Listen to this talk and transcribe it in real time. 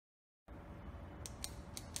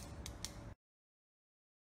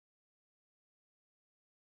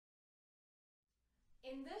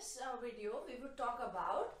In this video, we will talk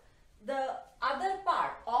about the other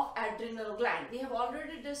part of adrenal gland. We have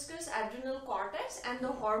already discussed adrenal cortex and the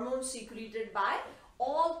hormones secreted by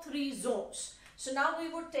all three zones. So now we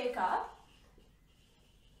would take up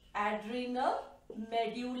adrenal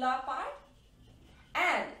medulla part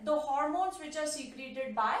and the hormones which are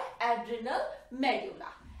secreted by adrenal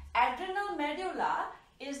medulla. Adrenal medulla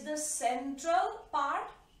is the central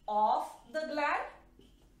part of the gland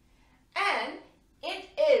and it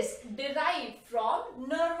is derived from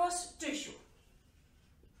nervous tissue.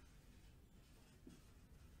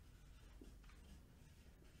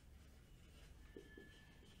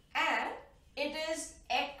 And it is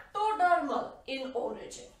ectodermal in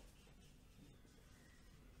origin.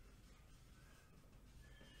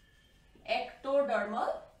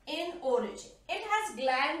 Ectodermal in origin. It has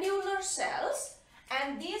glandular cells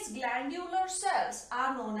and these glandular cells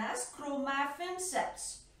are known as chromaffin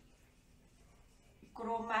cells.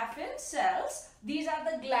 Chromaffin cells, these are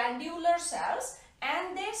the glandular cells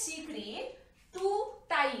and they secrete two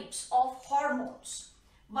types of hormones.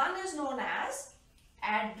 One is known as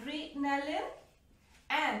adrenalin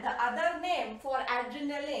and the other name for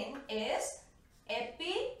adrenaline is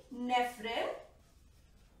epinephrine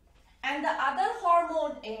and the other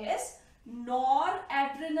hormone is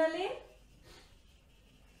noradrenaline,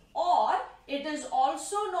 or it is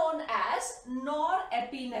also known as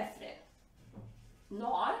norepinephrine.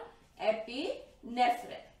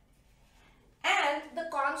 Norepinephrine. And the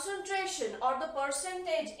concentration or the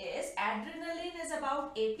percentage is adrenaline is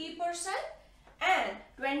about 80% and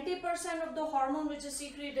 20% of the hormone which is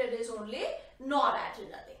secreted is only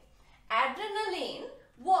noradrenaline. Adrenaline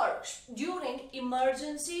works during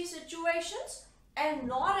emergency situations and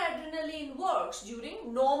noradrenaline works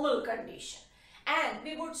during normal condition. And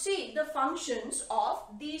we would see the functions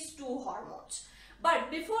of these two hormones.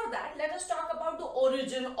 But before that, let us talk about the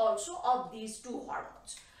origin also of these two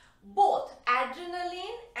hormones. Both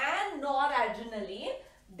adrenaline and noradrenaline,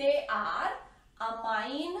 they are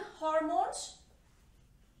amine hormones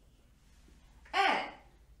and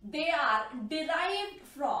they are derived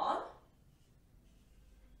from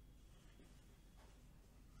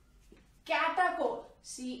catechol,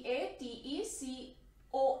 C-A-T-E-C-O-L.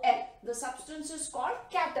 The substance is called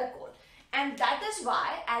catechol. And that is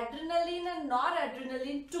why adrenaline and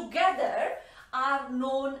noradrenaline together are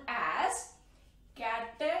known as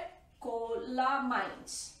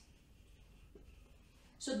catecholamines.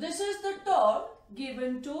 So this is the term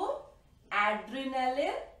given to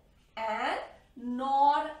adrenaline and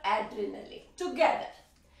noradrenaline together.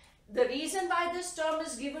 The reason why this term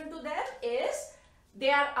is given to them is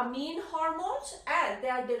they are amine hormones and they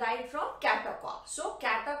are derived from catechol. So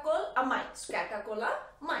catecholamines,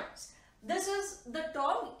 catecholamines. This is the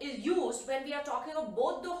term is used when we are talking of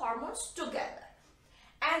both the hormones together.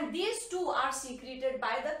 And these two are secreted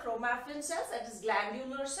by the chromaffin cells, that is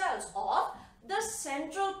glandular cells of the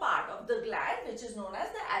central part of the gland which is known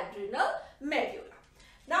as the adrenal medulla.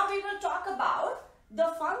 Now we will talk about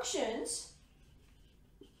the functions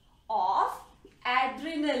of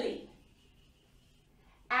adrenaline.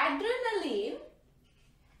 Adrenaline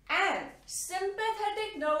and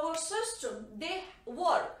sympathetic nervous system, they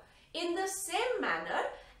work in the same manner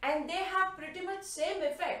and they have pretty much same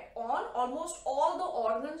effect on almost all the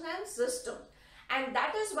organs and systems, and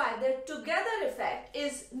that is why their together effect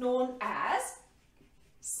is known as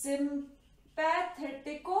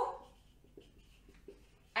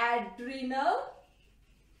sympathetico-adrenal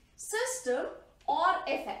system or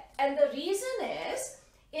effect. And the reason is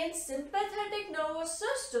in sympathetic nervous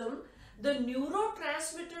system the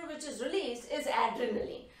neurotransmitter which is released is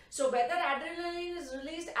adrenaline. So whether adrenaline is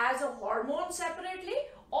released as a hormone separately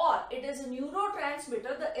or it is a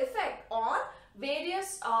neurotransmitter, the effect on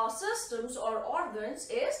various systems or organs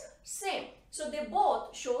is same. So they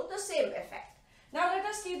both show the same effect. Now let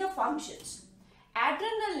us see the functions.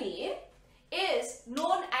 Adrenaline is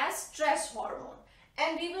known as stress hormone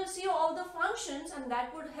and we will see all the functions and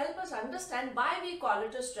that would help us understand why we call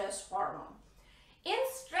it a stress hormone. In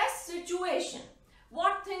stress situation,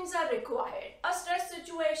 what things are required? A stress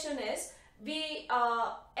situation is we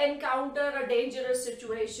encounter a dangerous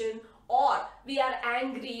situation or we are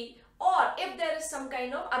angry or if there is some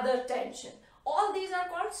kind of other tension. All these are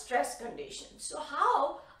called stress conditions. So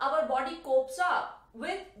how our body copes up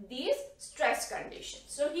with these stress conditions?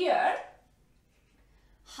 So here,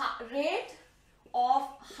 rate of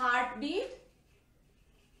heartbeat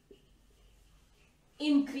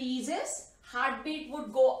increases, heartbeat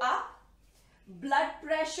would go up. Blood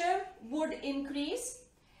pressure would increase,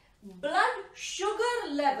 blood sugar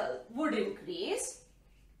level would increase,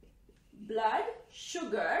 blood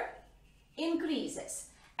sugar increases.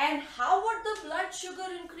 And how would the blood sugar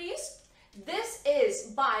increase? This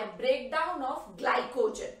is by breakdown of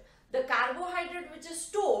glycogen. The carbohydrate which is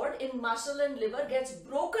stored in muscle and liver gets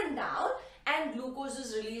broken down and glucose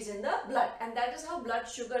is released in the blood, and that is how blood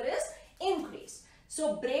sugar is increased.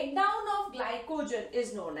 So breakdown of glycogen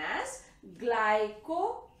is known as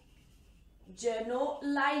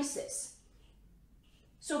glycogenolysis.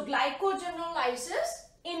 So glycogenolysis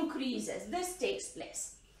increases. This takes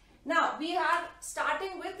place. Now we are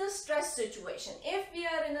starting with the stress situation. If we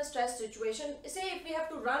are in a stress situation, say if we have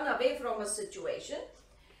to run away from a situation,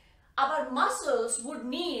 our muscles would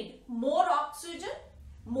need more oxygen,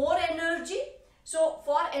 more energy. So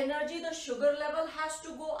for energy, the sugar level has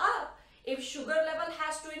to go up. If sugar level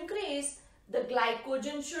has to increase, the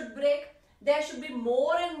glycogen should break. There should be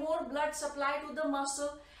more and more blood supply to the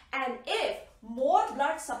muscle. And if more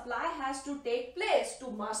blood supply has to take place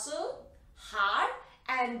to muscle, heart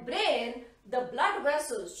and brain, the blood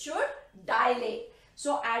vessels should dilate.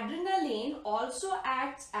 So adrenaline also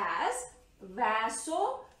acts as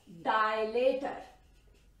vasodilator.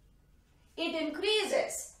 It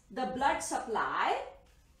increases the blood supply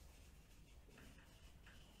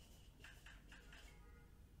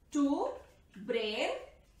to brain,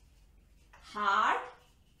 heart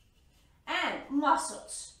and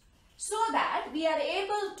muscles, so that we are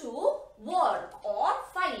able to work or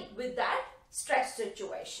fight with that stress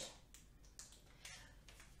situation.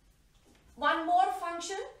 One more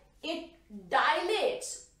function, it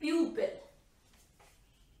dilates pupil.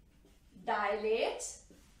 Dilates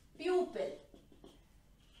pupil.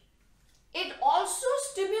 It also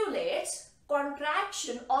stimulates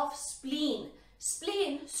contraction of spleen.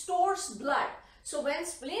 Spleen stores blood. So when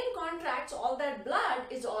spleen contracts, all that blood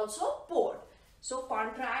is also poured. So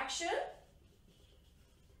contraction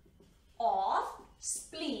of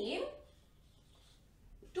spleen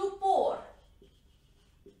to pour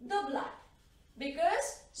the blood,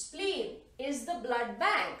 because spleen is the blood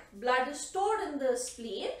bank. Blood is stored in the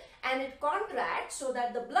spleen and it contracts so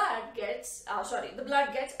that the blood gets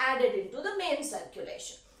added into the main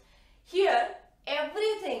circulation. Here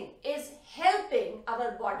everything is helping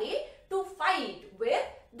our body to fight with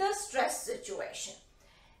the stress situation.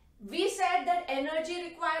 We said that energy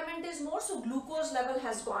requirement is more, so glucose level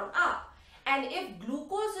has gone up. And if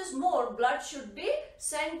glucose is more, blood should be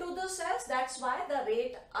sent to the cells. That's why the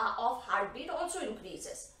rate of heartbeat also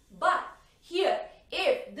increases. But here,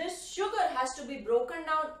 if this sugar has to be broken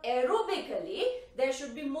down aerobically, there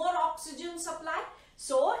should be more oxygen supply.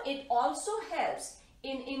 So it also helps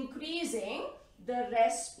in increasing the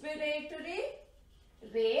respiratory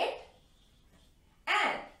rate,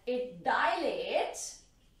 and it dilates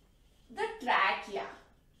the trachea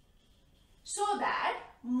so that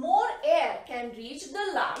more air can reach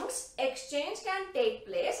the lungs, exchange can take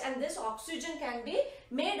place, and this oxygen can be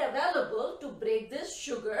made available to break this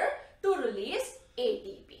sugar to release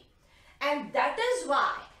ATP. And that is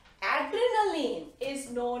why adrenaline is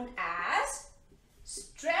known as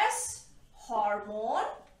stress hormone,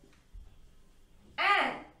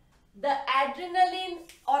 and the adrenaline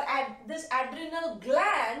or this adrenal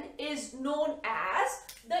gland is known as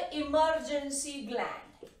the emergency gland.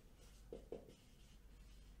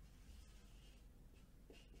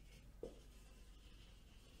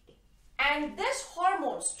 And this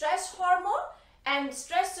hormone, stress hormone, and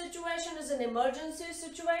stress situation is an emergency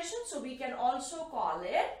situation, so we can also call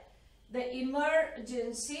it the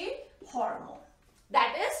emergency hormone.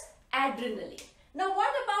 That is adrenaline. Now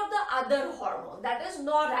what about the other hormone, that is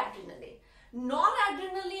noradrenaline?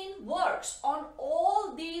 Noradrenaline works on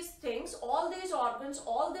all these things, all these organs,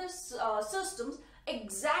 all these systems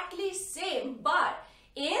exactly same, but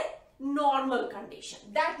in normal condition.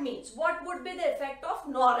 That means what would be the effect of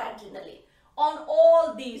noradrenaline on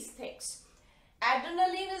all these things?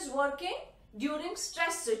 Adrenaline is working during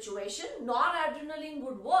stress situation. Noradrenaline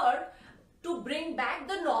would work to bring back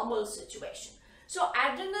the normal situation. So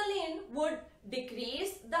adrenaline would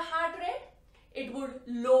decrease the heart rate, it would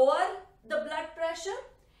lower the blood pressure,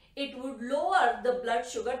 it would lower the blood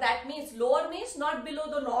sugar. That means lower means not below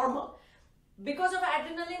the normal. Because of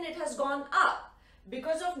adrenaline it has gone up.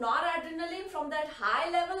 Because of noradrenaline, from that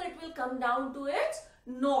high level it will come down to its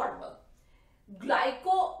normal.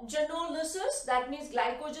 Glycogenolysis, that means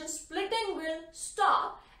glycogen splitting, will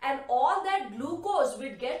stop and all that glucose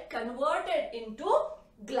will get converted into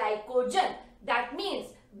glycogen. That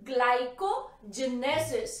means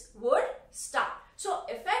glycogenesis would start. So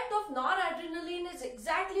effect of noradrenaline is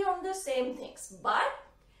exactly on the same things, but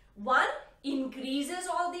one increases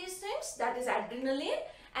all these things, that is adrenaline,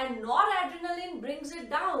 and noradrenaline brings it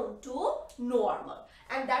down to normal.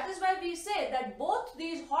 And that is why we say that both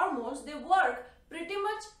these hormones, they work pretty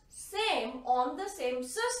much same on the same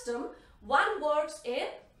system. One works in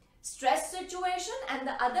stress situation and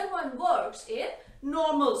the other one works in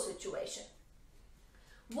normal situation.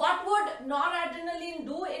 What would noradrenaline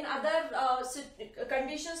do in other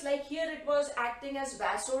conditions? Like here it was acting as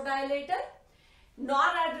vasodilator.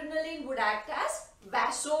 Noradrenaline would act as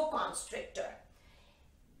vasoconstrictor.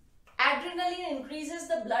 Adrenaline increases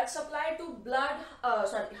the blood supply to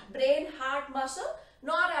brain, heart, muscle.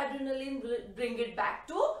 Noradrenaline will bring it back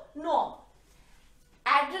to normal.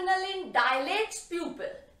 Adrenaline dilates pupil.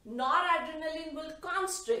 Noradrenaline will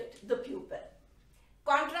constrict the pupil.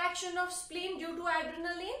 Contraction of spleen due to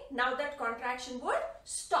adrenaline, now that contraction would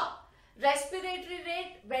stop. Respiratory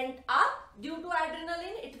rate went up due to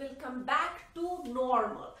adrenaline, it will come back to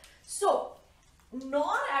normal. So,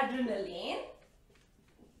 noradrenaline,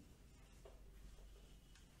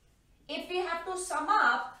 if we have to sum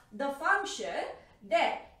up the function,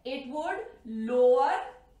 then it would lower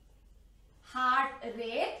heart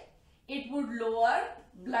rate, it would lower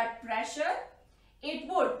blood pressure, it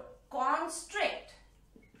would constrict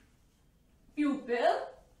pupil,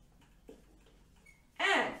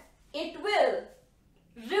 and it will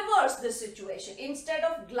reverse the situation. Instead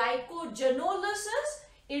of glycogenolysis,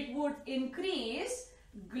 it would increase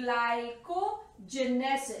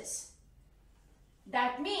glycogenesis.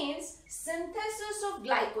 That means synthesis of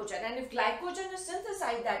glycogen, and if glycogen is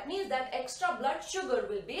synthesized, that means that extra blood sugar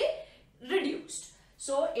will be reduced.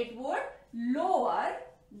 So it would lower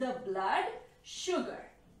the blood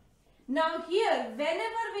sugar. Now here,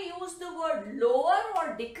 whenever we use the word lower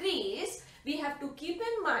or decrease, we have to keep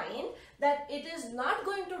in mind that it is not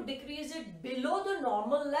going to decrease it below the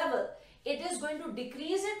normal level. It is going to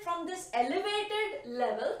decrease it from this elevated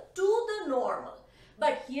level to the normal.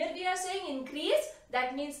 But here we are saying increase,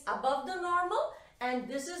 that means above the normal, and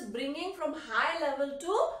this is bringing from high level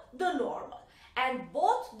to the normal. And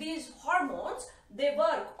both these hormones, they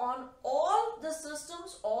work on all the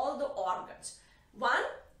systems, all the organs. One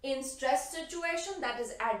in stress situation, that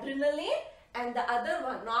is adrenaline, and the other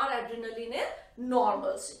one, noradrenaline, in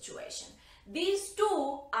normal situation. These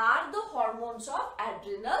two are the hormones of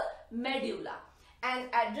adrenal medulla.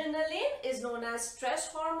 And adrenaline is known as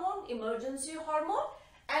stress hormone, emergency hormone,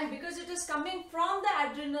 and because it is coming from the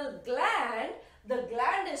adrenal gland, the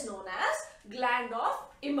gland is known as gland of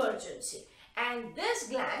emergency. And this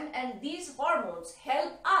gland and these hormones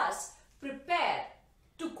help us prepare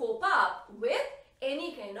to cope up with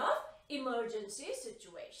any kind of emergency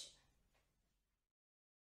situation.